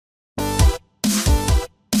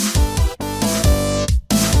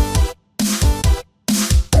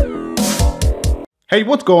Hey,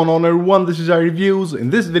 what's going on everyone, this is iReviews. In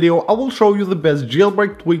this video I will show you the best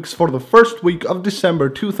jailbreak tweaks for the first week of December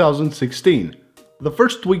 2016. The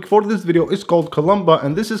first tweak for this video is called Columba,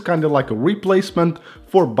 and this is kind of like a replacement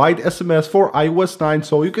for Byte SMS for iOS 9.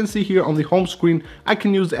 So you can see here on the home screen I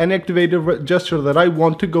can use any activated gesture that I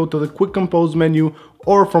want to go to the quick compose menu,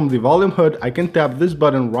 or from the volume HUD I can tap this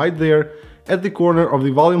button right there at the corner of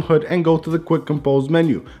the volume HUD and go to the quick compose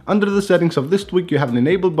menu. Under the settings of this tweak you have an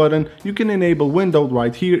enable button. You can enable window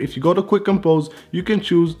right here. If you go to quick compose you can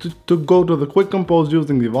choose to go to the quick compose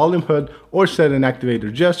using the volume HUD or set an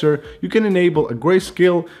activated gesture. You can enable a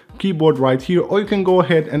grayscale keyboard right here, or you can go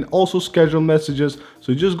ahead and also schedule messages.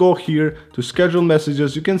 So you just go here to schedule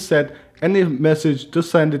messages. You can set any message to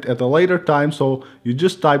send it at a later time, so you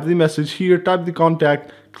just type the message here, type the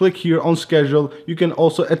contact, click here on schedule. You can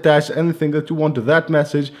also attach anything that you want to that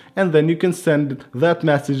message, and then you can send that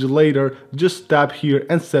message later. Just tap here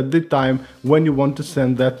and set the time when you want to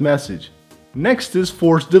send that message. Next is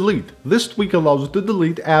Force Delete. This tweak allows you to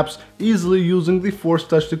delete apps easily using the Force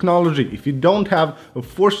Touch technology. If you don't have a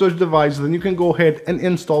Force Touch device, then you can go ahead and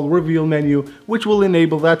install Reveal menu, which will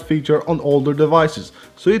enable that feature on older devices.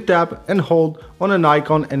 So you tap and hold on an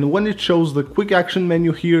icon, and when it shows the quick action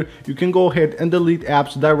menu here, you can go ahead and delete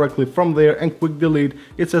apps directly from there and quick delete.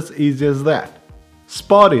 It's as easy as that.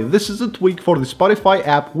 Spotty. This is a tweak for the Spotify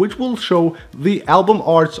app which will show the album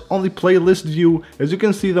arts on the playlist view, as you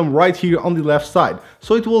can see them right here on the left side.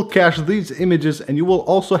 So it will cache these images and you will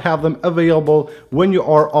also have them available when you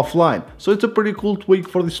are offline. So it's a pretty cool tweak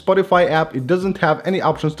for the Spotify app. It doesn't have any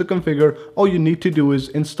options to configure. All you need to do is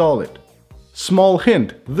install it. Small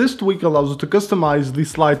hint, this tweak allows you to customize the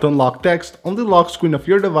slide to unlock text on the lock screen of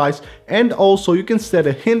your device, and also you can set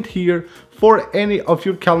a hint here for any of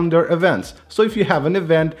your calendar events. So if you have an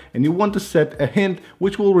event and you want to set a hint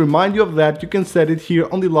which will remind you of that, you can set it here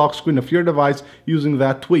on the lock screen of your device using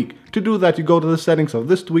that tweak. To do that, you go to the settings of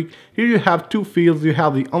this tweak. Here you have two fields. You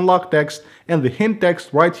have the unlock text and the hint text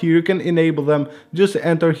right here. You can enable them. Just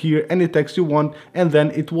enter here any text you want and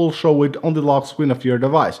then it will show it on the lock screen of your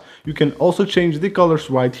device. You can also change the colors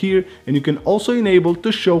right here, and you can also enable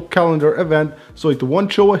to show calendar event, so it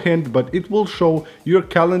won't show a hint but it will show your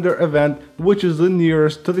calendar event which is the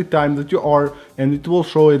nearest to the time that you are, and it will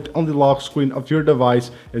show it on the lock screen of your device.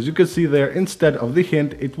 As you can see there, instead of the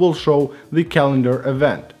hint it will show the calendar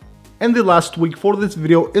event. And the last tweak for this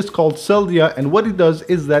video is called CellDia, and what it does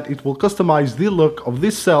is that it will customize the look of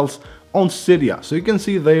these cells on Cydia. So you can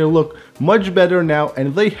see they look much better now,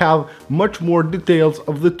 and they have much more details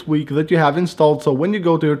of the tweak that you have installed. So when you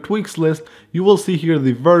go to your tweaks list, you will see here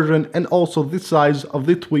the version and also the size of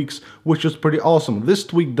the tweaks, which is pretty awesome. This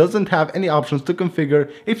tweak doesn't have any options to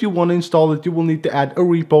configure. If you want to install it, you will need to add a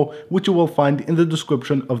repo, which you will find in the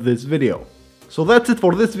description of this video. So that's it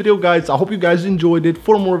for this video, guys. I hope you guys enjoyed it.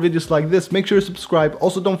 For more videos like this, make sure you subscribe.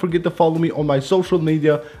 Also, don't forget to follow me on my social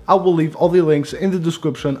media. I will leave all the links in the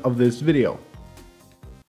description of this video.